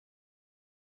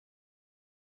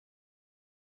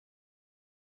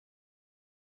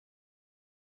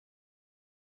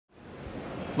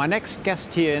My next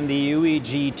guest here in the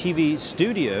UEG TV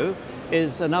studio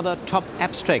is another top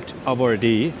abstract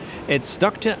awardee. It's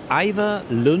Dr. Aiva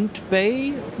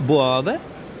Lundberg.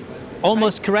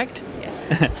 Almost correct?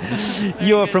 Yes.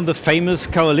 You're from the famous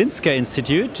Karolinska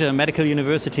Institute, Medical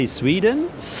University,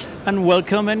 Sweden. And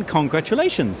welcome and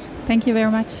congratulations. Thank you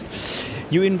very much.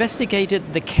 You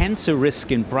investigated the cancer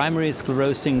risk in primary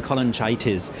sclerosing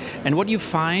cholangitis, and what you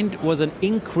find was an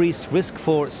increased risk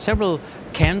for several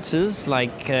cancers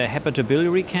like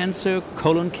hepatobiliary cancer,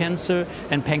 colon cancer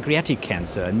and pancreatic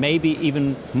cancer, and maybe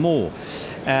even more.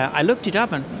 I looked it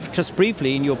up and just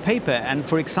briefly in your paper, and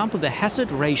for example the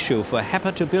hazard ratio for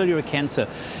hepatobiliary cancer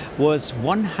was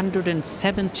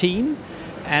 117,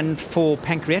 and for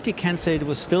pancreatic cancer it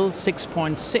was still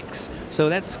 6.6. So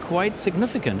that's quite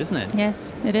significant, isn't it?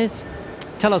 Yes, it is.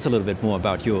 Tell us a little bit more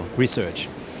about your research.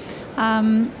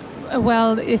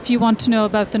 Well, if you want to know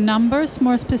about the numbers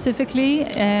more specifically,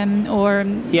 or...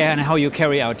 Yeah, and how you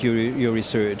carry out your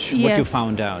research, yes. What you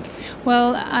found out.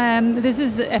 Well, this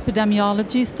is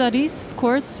epidemiology studies, of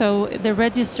course, so they're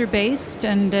register-based,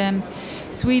 and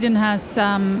Sweden has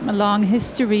a long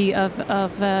history of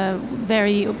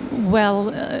very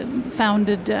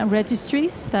well-founded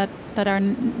registries that are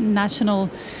national,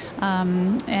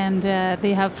 and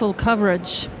they have full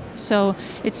coverage. So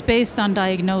it's based on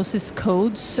diagnosis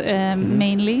codes,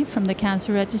 mainly from the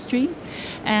cancer registry.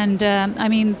 And I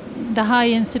mean, the high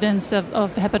incidence of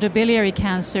hepatobiliary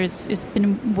cancers has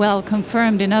been well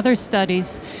confirmed in other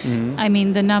studies. I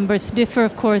mean, the numbers differ,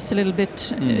 of course, a little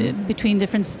bit between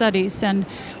different studies. And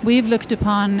we've looked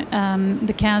upon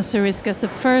the cancer risk as the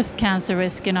first cancer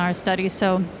risk in our study.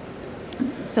 So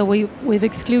we've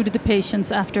excluded the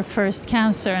patients after first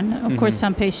cancer. And of course,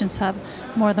 some patients have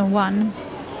more than one.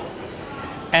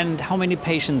 And how many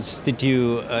patients did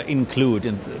you include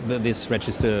in this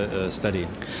register study?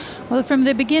 Well, from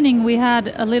the beginning we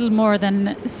had a little more than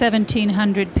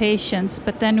 1,700 patients,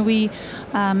 but then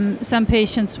some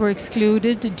patients were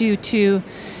excluded due to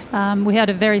we had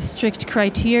a very strict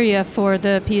criteria for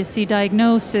the PSC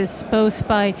diagnosis, both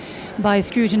by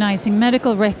scrutinizing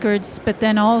medical records, but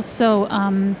then also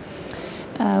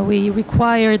we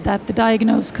required that the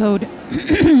diagnosis code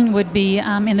would be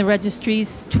in the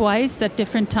registries twice at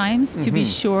different times to be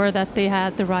sure that they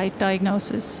had the right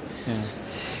diagnosis. Yeah.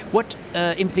 What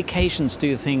implications do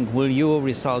you think will your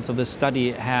results of the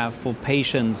study have for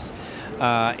patients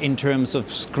in terms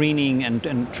of screening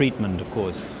and treatment, of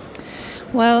course?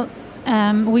 Well,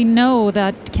 we know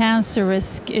that cancer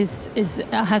risk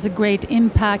has a great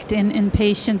impact in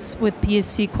patients with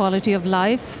PSC quality of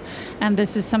life, and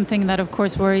this is something that of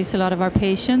course worries a lot of our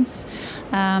patients.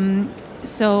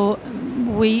 So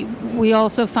we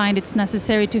also find it's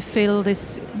necessary to fill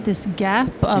this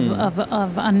gap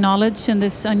of knowledge in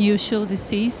this unusual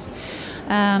disease.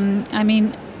 I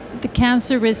mean, the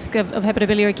cancer risk of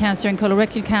hepatobiliary cancer and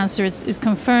colorectal cancer is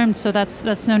confirmed, so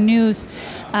that's no news.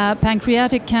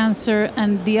 Pancreatic cancer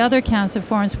and the other cancer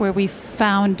forms where we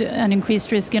found an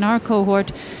increased risk in our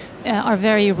cohort are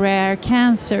very rare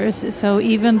cancers. So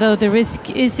even though the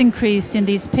risk is increased in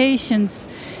these patients,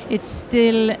 it's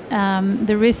still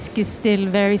the risk is still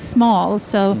very small.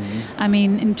 So I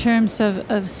mean, in terms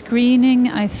of screening,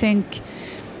 I think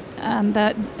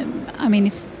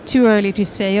it's too early to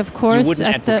say, of course. You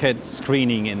wouldn't advocate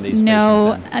screening in these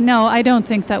patients? No, I don't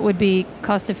think that would be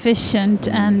cost efficient.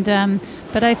 And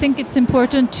but I think it's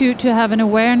important to have an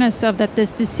awareness of that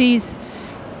this disease,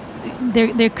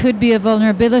 there could be a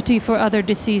vulnerability for other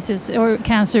diseases or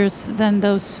cancers than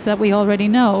those that we already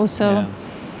know. So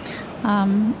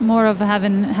more of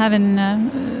having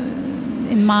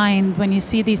in mind when you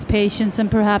see these patients, and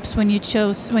perhaps when you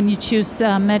choose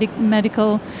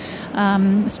medical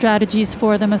strategies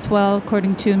for them as well,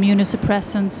 according to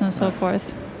immunosuppressants and so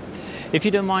forth. If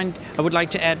you don't mind, I would like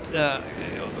to add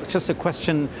just a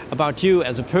question about you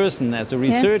as a person, as a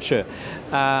researcher.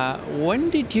 Yes. When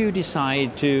did you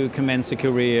decide to commence a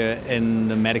career in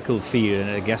the medical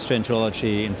field,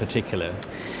 gastroenterology in particular?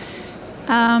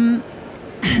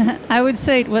 I would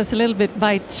say it was a little bit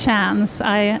by chance.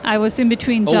 I was in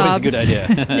between jobs. Always a good idea.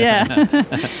 Yeah.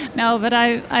 No, but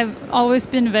I've always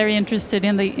been very interested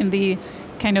in the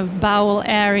kind of bowel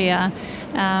area,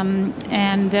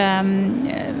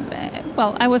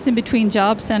 well, I was in between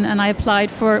jobs, and I applied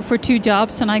for 2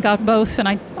 jobs, and I got both, and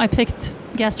I picked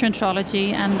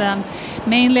gastroenterology. And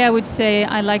mainly I would say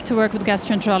I like to work with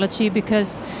gastroenterology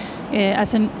because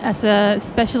as a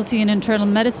specialty in internal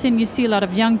medicine, you see a lot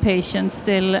of young patients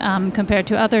still compared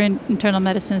to other internal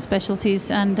medicine specialties,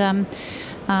 and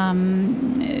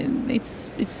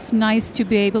it's nice to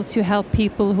be able to help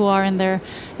people who are in their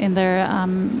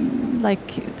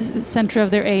like the center of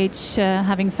their age,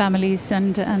 having families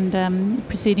and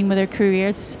proceeding with their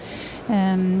careers,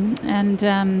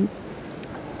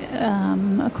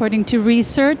 according to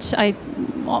research, I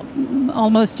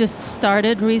almost just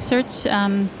started research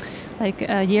like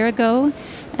a year ago,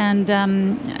 and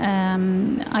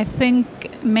I think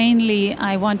mainly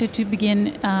I wanted to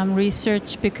begin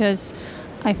research because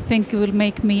I think it will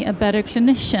make me a better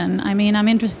clinician. I mean, I'm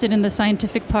interested in the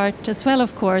scientific part as well,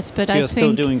 of course, but so I you're think...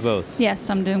 still doing both? Yes,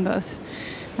 I'm doing both.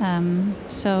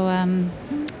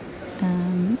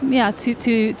 Yeah,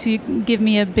 to give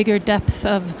me a bigger depth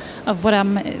of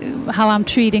how I'm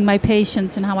treating my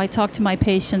patients and how I talk to my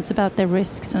patients about their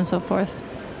risks and so forth.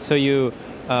 So you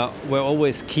were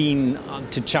always keen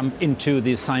to jump into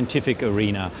the scientific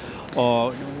arena,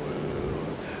 or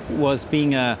was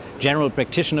being a general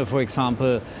practitioner, for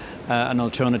example, an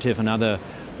alternative, another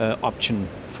option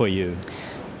for you?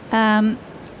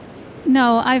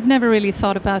 No, I've never really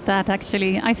thought about that,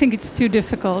 actually. I think it's too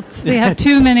difficult. They have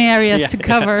too many areas to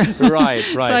cover. Right.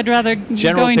 So I'd rather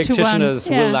general go into one. practitioners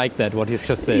will like that, what he's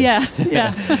just said. Yeah.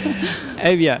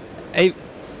 Aiva,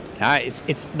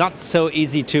 it's not so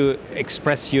easy to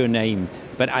express your name,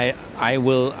 but I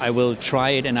will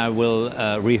try it and I will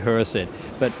rehearse it.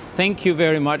 But thank you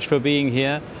very much for being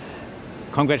here.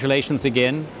 Congratulations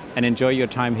again, and enjoy your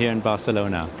time here in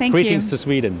Barcelona. Thank you. Greetings to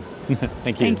Sweden.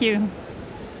 Thank you. Thank you.